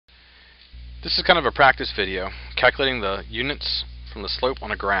This is kind of a practice video, calculating the units from the slope on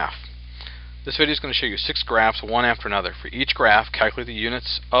a graph. This video is going to show you 6 graphs, one after another. For each graph, calculate the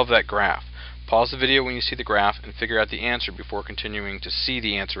units of that graph. Pause the video when you see the graph and figure out the answer before continuing to see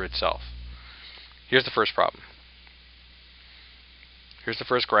the answer itself. Here's the first problem. Here's the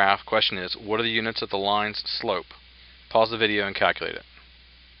first graph. Question is, what are the units of the line's slope? Pause the video and calculate it.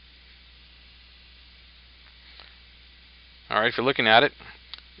 Alright, if you're looking at it,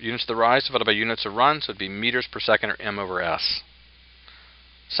 units of the rise divided by units of run, so it would be meters per second, or m over s.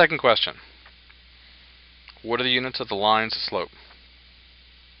 Second question. What are the units of the line's slope?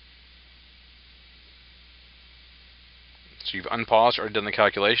 So you've unpaused or done the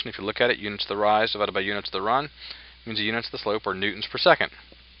calculation. If you look at it, units of the rise divided by units of the run means the units of the slope are newtons per second.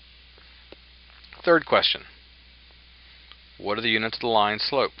 Third question. What are the units of the line's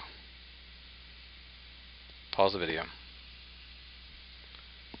slope? Pause the video.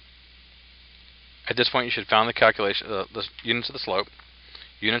 At this point, you should have found the calculation, the units of the slope.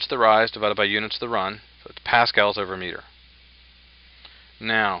 Units of the rise divided by units of the run, so it's pascals over meter.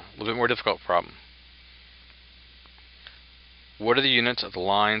 Now, a little bit more difficult problem. What are the units of the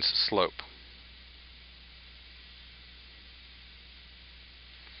line's slope?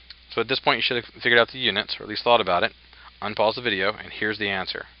 So at this point, you should have figured out the units, or at least thought about it. Unpause the video, and here's the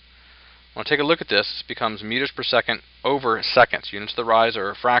answer. When I take a look at this, this becomes meters per second over seconds. Units of the rise are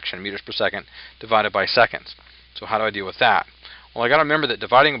a fraction, meters per second, divided by seconds. So how do I deal with that? Well, I got to remember that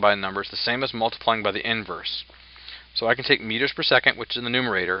dividing by a number is the same as multiplying by the inverse. So I can take meters per second, which is in the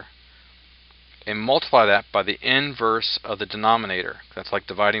numerator, and multiply that by the inverse of the denominator. That's like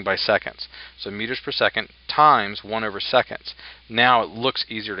dividing by seconds. So meters per second times 1 over seconds. Now it looks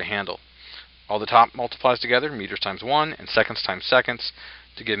easier to handle. All the top multiplies together, meters times 1, and seconds times seconds,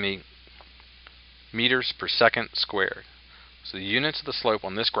 to give me meters per second squared. So the units of the slope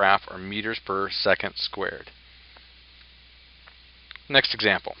on this graph are meters per second squared. Next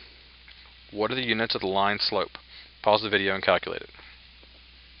example. What are the units of the line slope? Pause the video and calculate it.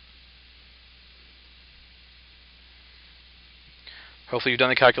 Hopefully you've done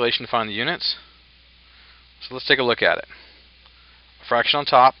the calculation to find the units. So let's take a look at it. A fraction on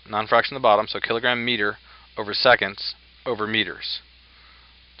top, non-fraction on the bottom, so kilogram meter over seconds over meters.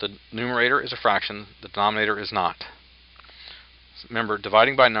 The numerator is a fraction, the denominator is not. Remember,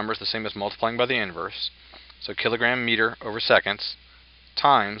 dividing by numbers is the same as multiplying by the inverse. So kilogram meter over seconds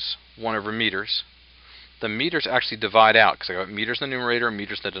times 1 over meters. The meters actually divide out, because I got meters in the numerator and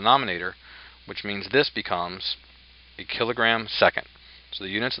meters in the denominator, which means this becomes a kilogram second. So the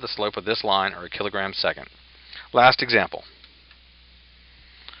units of the slope of this line are a kilogram second. Last example.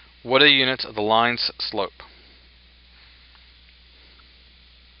 What are the units of the line's slope?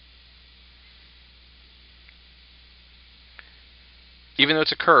 Even though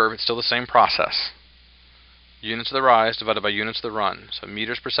it's a curve, it's still the same process. Units of the rise divided by units of the run. So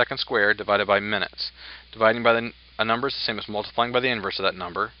meters per second squared divided by minutes. Dividing by a number is the same as multiplying by the inverse of that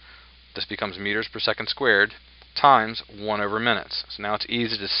number. This becomes meters per second squared times 1 over minutes. So now it's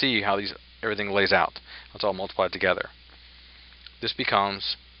easy to see how everything lays out. It's all multiplied together. This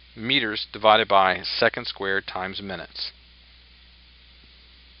becomes meters divided by second squared times minutes.